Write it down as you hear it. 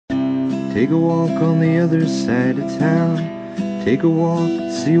Take a walk on the other side of town. Take a walk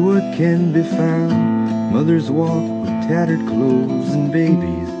and see what can be found. Mothers walk with tattered clothes and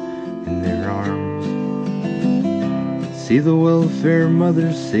babies in their arms. See the welfare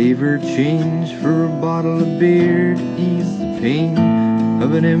mothers save her change for a bottle of beer to ease the pain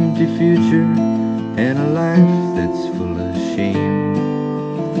of an empty future and a life that's full of shame.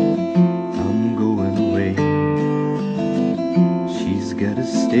 I'm going away. She's gotta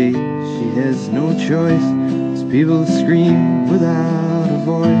stay. She has no choice as people scream without a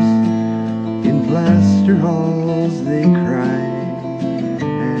voice. In plaster halls they cry.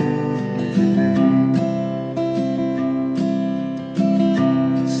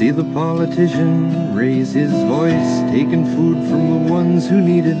 See the politician raise his voice, taking food from the ones who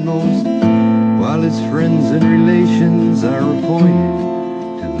need it most, while his friends and relations are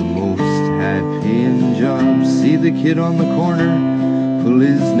appointed to the most high-paying jobs. See the kid on the corner pull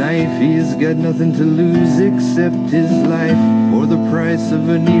his knife. He's got nothing to lose except his life for the price of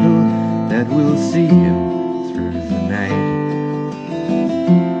a needle that will see him through the night.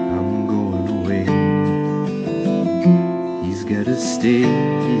 I'm going away. He's gotta stay.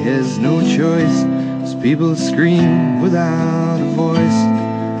 He has no choice as people scream without a voice.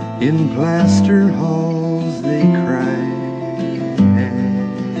 In plaster halls they cry.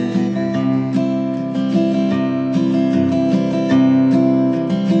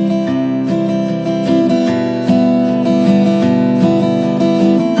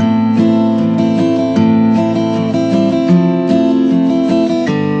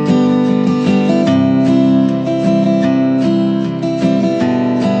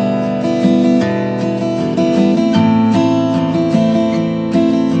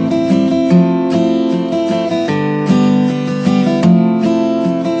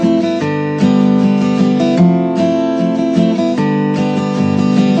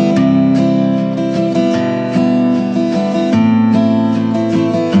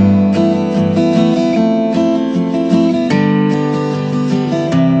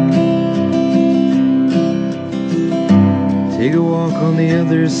 Take a walk on the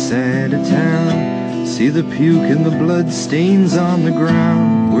other side of town. See the puke and the blood stains on the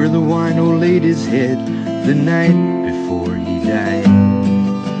ground where the wino laid his head the night before he died.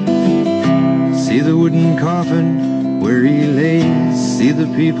 See the wooden coffin where he lays. See the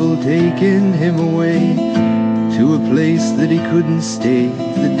people taking him away to a place that he couldn't stay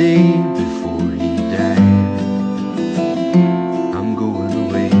the day before he died. I'm going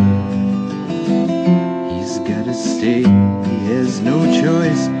away. He's gotta stay. He has no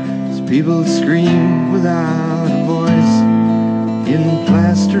choice as people scream without a voice. In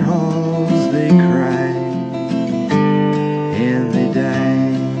plaster halls they cry and they die.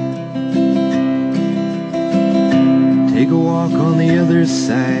 Take a walk on the other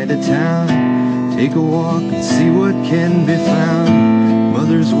side of town. Take a walk and see what can be found.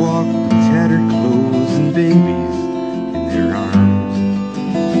 Mothers walk with tattered clothes and babies in their arms.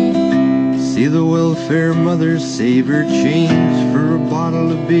 See the welfare mothers save her change for a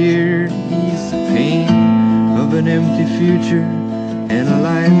bottle of beer to ease the pain of an empty future and a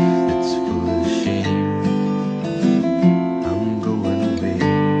life that's full of shame. I'm going away.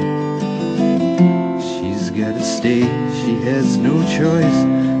 She's gotta stay. She has no choice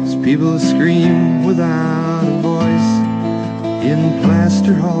as people scream without a voice. In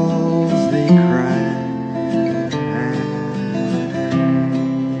plaster halls they cry.